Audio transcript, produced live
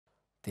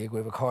The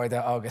Agua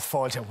August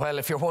Fáilte. Well,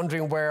 if you're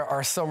wondering where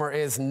our summer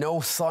is,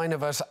 no sign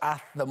of it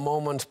at the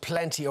moment.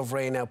 Plenty of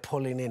rain now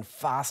pulling in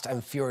fast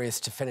and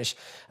furious to finish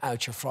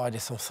out your Friday.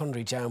 Some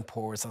thundery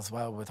downpours as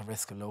well, with a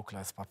risk of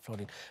localised spot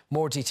flooding.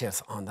 More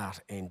details on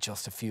that in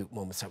just a few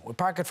moments. We'll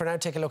park it for now,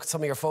 take a look at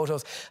some of your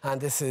photos. And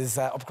this is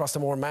up across the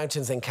Mourne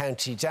Mountains in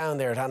County Down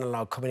there at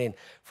Analog, coming in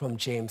from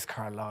James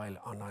Carlisle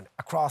online.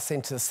 Across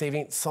into this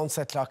evening,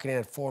 sunset clocking in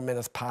at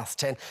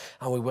 10:04.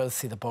 And we will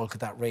see the bulk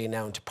of that rain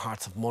now into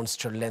parts of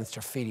Munster, Leinster,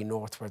 feeding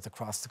northwards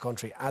across the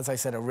country. As I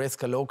said, a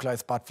risk of localised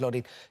spot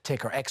flooding.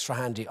 Take our extra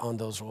handy on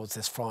those roads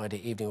this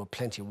Friday evening, with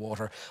plenty of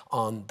water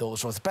on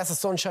those roads. Best of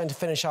sunshine to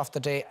finish off the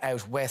day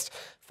out west.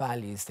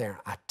 Values there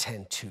at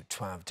 10 to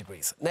 12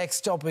 degrees.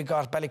 Next up, we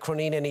got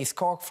Ballycroneen in East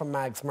Cork from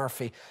Mags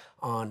Murphy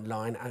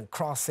online, and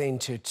cross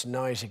into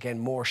tonight again,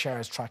 more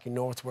showers tracking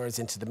northwards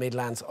into the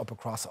Midlands, up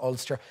across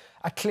Ulster.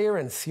 A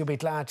clearance, you'll be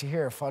glad to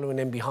hear, following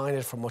in behind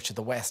it from much of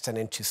the west and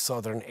into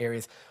southern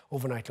areas.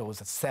 Overnight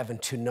lows at 7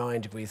 to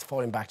 9 degrees,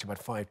 falling back to about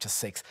 5 to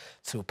 6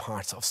 through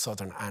parts of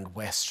southern and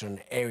western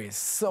areas.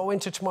 So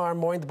into tomorrow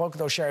morning, the bulk of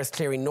those showers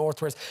clearing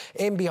northwards.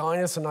 In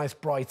behind us, a nice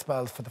bright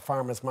spell for the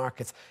farmers'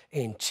 markets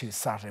into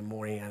Saturday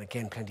morning, and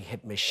again plenty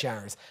hit-miss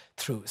showers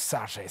through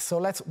Saturday. So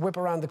let's whip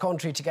around the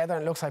country together,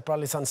 and it looks like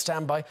Bradley's on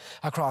standby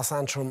across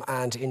Antrim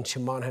and into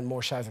Monaghan.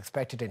 More showers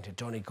expected into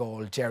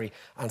Donegal, Derry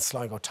and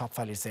Sligo. Top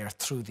values there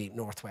through the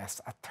northwest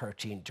at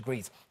 13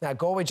 degrees. Now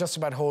Galway just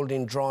about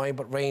holding dry,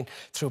 but rain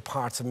through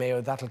parts of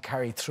Mayo. That'll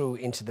carry through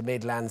into the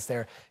Midlands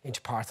there,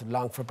 into parts of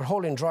Longford, but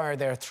holding drier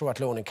there through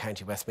Athlone and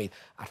County Westmeath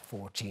at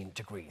 14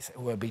 degrees. It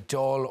will be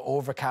dull,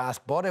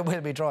 overcast, but it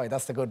will be dry.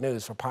 That's the good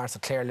news for parts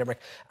of Clare, Limerick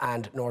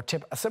and North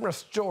Tip. A similar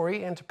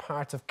story into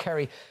parts of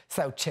Kerry,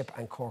 South Tip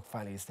and Cork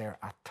valleys there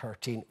at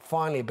 13.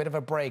 Finally, a bit of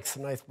a break.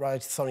 Some nice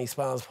bright sunny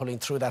spells pulling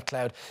through that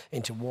cloud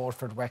into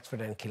Waterford,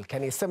 Wexford and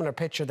Kilkenny. A similar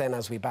picture then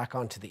as we back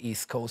onto the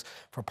east coast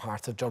for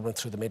parts of Dublin,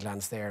 through the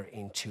Midlands there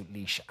into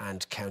Laois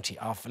and County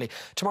Offaly.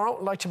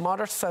 Tomorrow, light to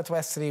moderate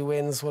southwesterly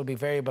winds will be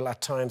variable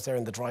at times there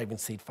in the driving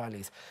seat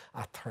valleys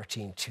at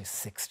 13 to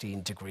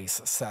 16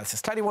 degrees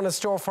Celsius. Plenty one in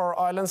store for our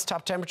islands.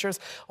 Top temperatures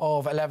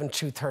of 11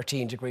 to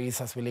 13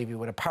 degrees as we leave you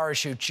with a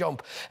parachute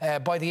jump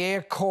by the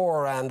Air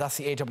Corps, and that's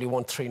the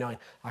AW139.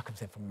 That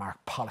comes in from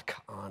Mark Pollock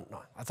on 9.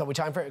 That's all we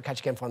have time for. We'll catch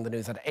you again from the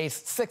news at 8.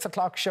 6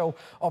 o'clock show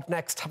up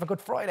next. Have a good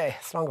Friday.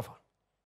 Slán go fóill.